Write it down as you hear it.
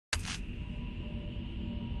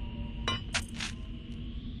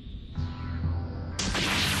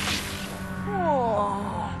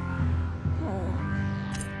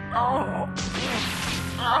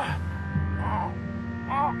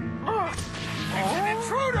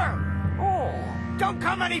Don't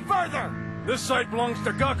come any further! This site belongs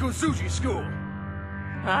to Gaku Sushi School.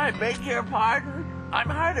 I beg your pardon? I'm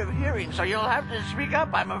hard of hearing, so you'll have to speak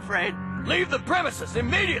up, I'm afraid. Leave the premises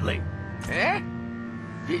immediately! Eh?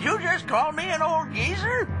 Did you just call me an old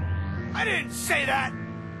geezer? I didn't say that!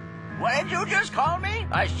 What did you just call me?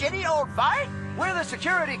 A shitty old fart? We're the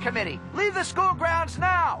security committee. Leave the school grounds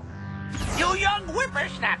now. You young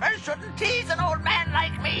whippersnappers shouldn't tease an old man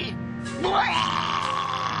like me.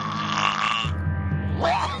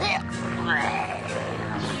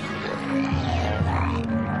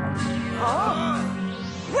 Oh.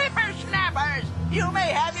 Whippersnappers! You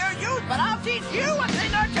may have your youth, but I'll teach you a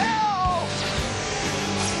thing or two!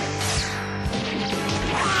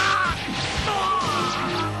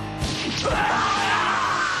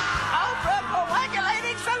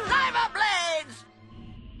 Ultra-coagulating saliva blades!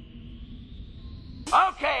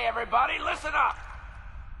 Okay, everybody, listen up.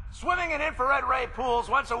 Swimming in infrared ray pools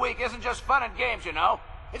once a week isn't just fun and games, you know.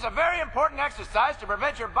 It's a very important exercise to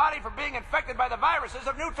prevent your body from being infected by the viruses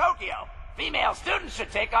of New Tokyo. Female students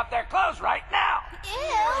should take off their clothes right now. Ew!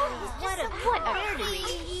 What a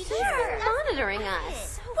creep. They're monitoring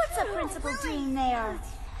us. What's the principal doing there?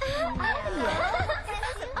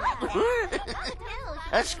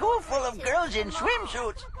 A school full of girls in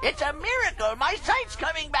swimsuits. It's a miracle my sight's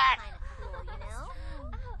coming back.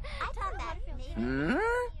 Hmm?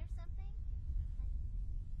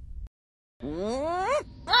 I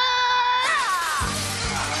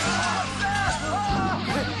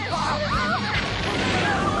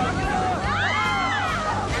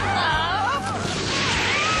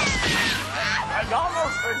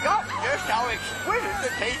almost forgot just how exquisite the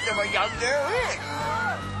taste of a young girl is.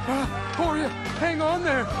 Horia, hang on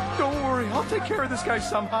there. Don't worry, I'll take care of this guy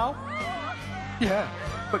somehow. Yeah,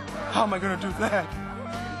 but how am I gonna do that?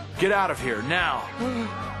 Get out of here, now.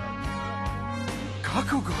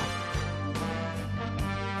 Kakugo.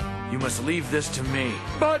 You must leave this to me.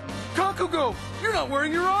 But, Kakugo, you're not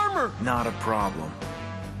wearing your armor. Not a problem.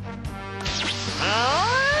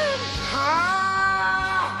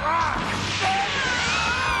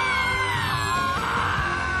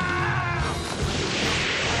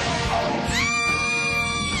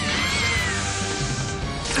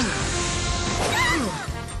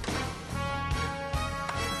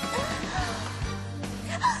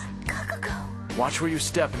 Watch where you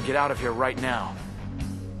step and get out of here right now.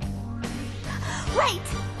 Wait!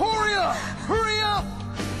 Horia! Hurry up!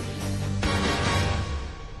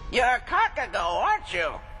 You're Kakugo, aren't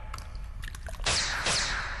you?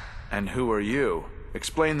 And who are you?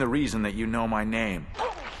 Explain the reason that you know my name.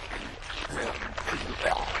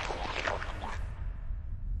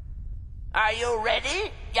 Are you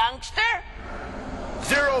ready, youngster?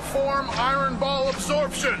 Zero form iron ball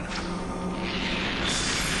absorption.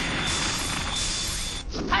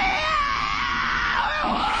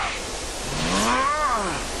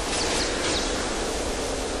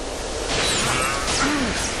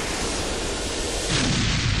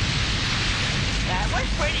 That was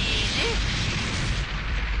pretty easy.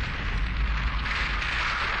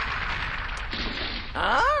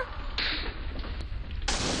 Huh?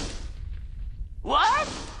 What?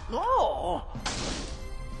 Oh.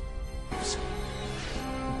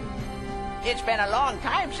 It's been a long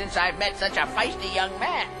time since I've met such a feisty young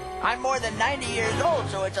man. I'm more than 90 years old,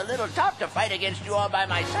 so it's a little tough to fight against you all by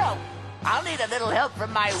myself. I'll need a little help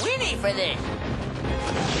from my weenie for this.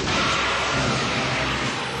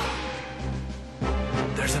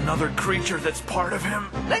 There's another creature that's part of him.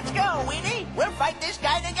 Let's go, weenie. We'll fight this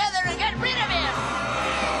guy together and get rid of him.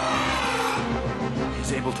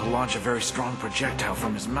 He's able to launch a very strong projectile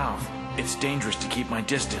from his mouth. It's dangerous to keep my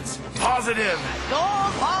distance. Positive!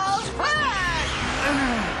 Gold balls flash!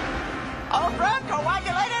 Ultra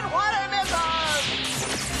coagulated water missiles!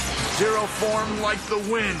 Zero form like the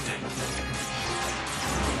wind.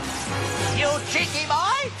 You cheeky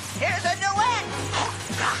boy! Here's a duet!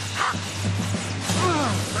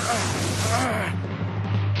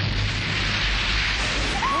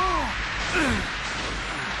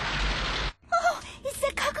 Oh, is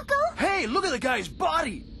that Kakugo? Hey, look at the guy's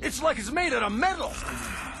body. It's like it's made out of metal.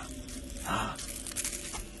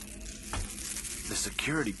 The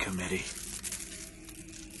security committee.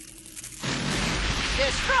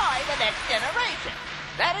 Destroy the next generation.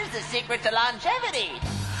 That is the secret to longevity.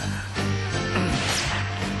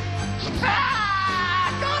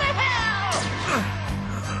 Go to hell!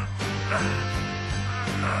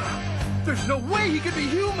 There's no way he could be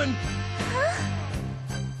human.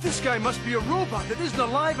 This guy must be a robot that isn't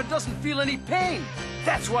alive and doesn't feel any pain.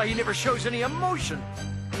 That's why he never shows any emotion.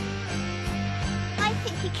 I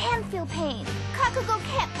think he can feel pain. Kakugo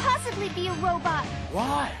can't possibly be a robot.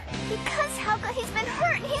 Why? Because Helga, he's been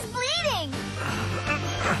hurt and he's bleeding.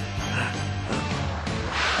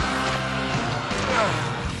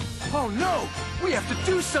 Oh no! We have to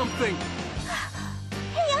do something!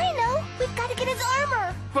 Hey, I know. We've got to get his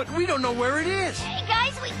armor. But we don't know where it is! Hey,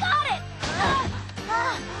 guys, we got it.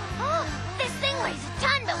 This thing weighs a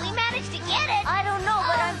ton, but we managed to get it. I don't know,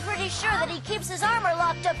 but I'm pretty sure that he keeps his armor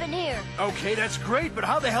locked up in here. Okay, that's great, but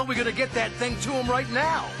how the hell are we gonna get that thing to him right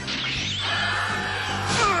now?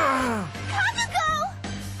 Kakugo!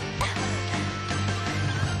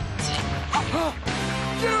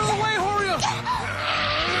 Get out of the way, Horia!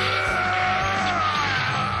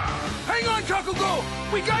 Hang on, Kakugo!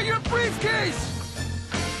 We got your briefcase!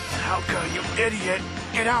 Helga, you idiot!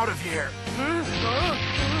 Get out of here!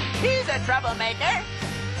 He's a troublemaker.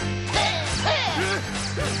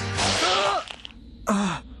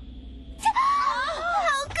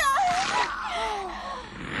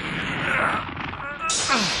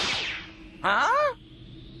 Huh?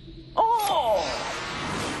 Oh!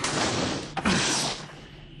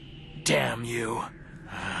 Damn you.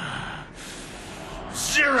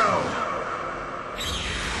 Zero!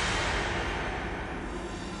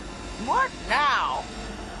 What now?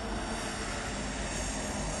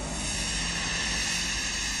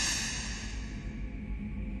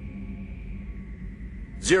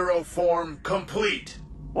 Zero form complete.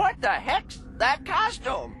 What the heck's that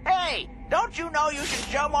costume? Hey, don't you know you should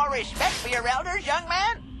show more respect for your elders, young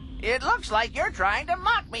man? It looks like you're trying to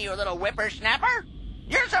mock me, you little whippersnapper.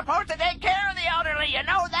 You're supposed to take care of the elderly, you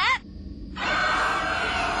know that?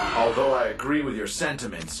 Although I agree with your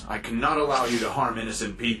sentiments, I cannot allow you to harm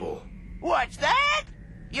innocent people. What's that?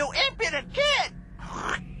 You impudent kid!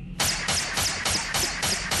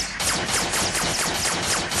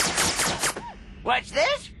 What's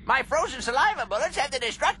this? My frozen saliva bullets have the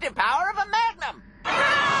destructive power of a magnum.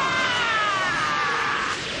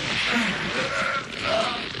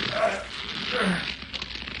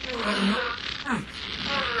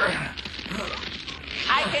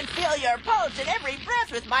 I can feel your pulse in every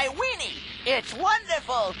breath with my weenie. It's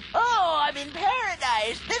wonderful. Oh, I'm in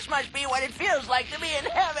paradise. This must be what it feels like to be in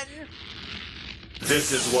heaven.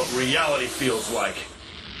 This is what reality feels like.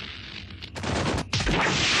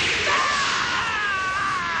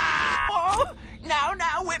 Oh,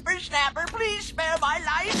 now, whippersnapper, please spare my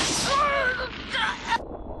life.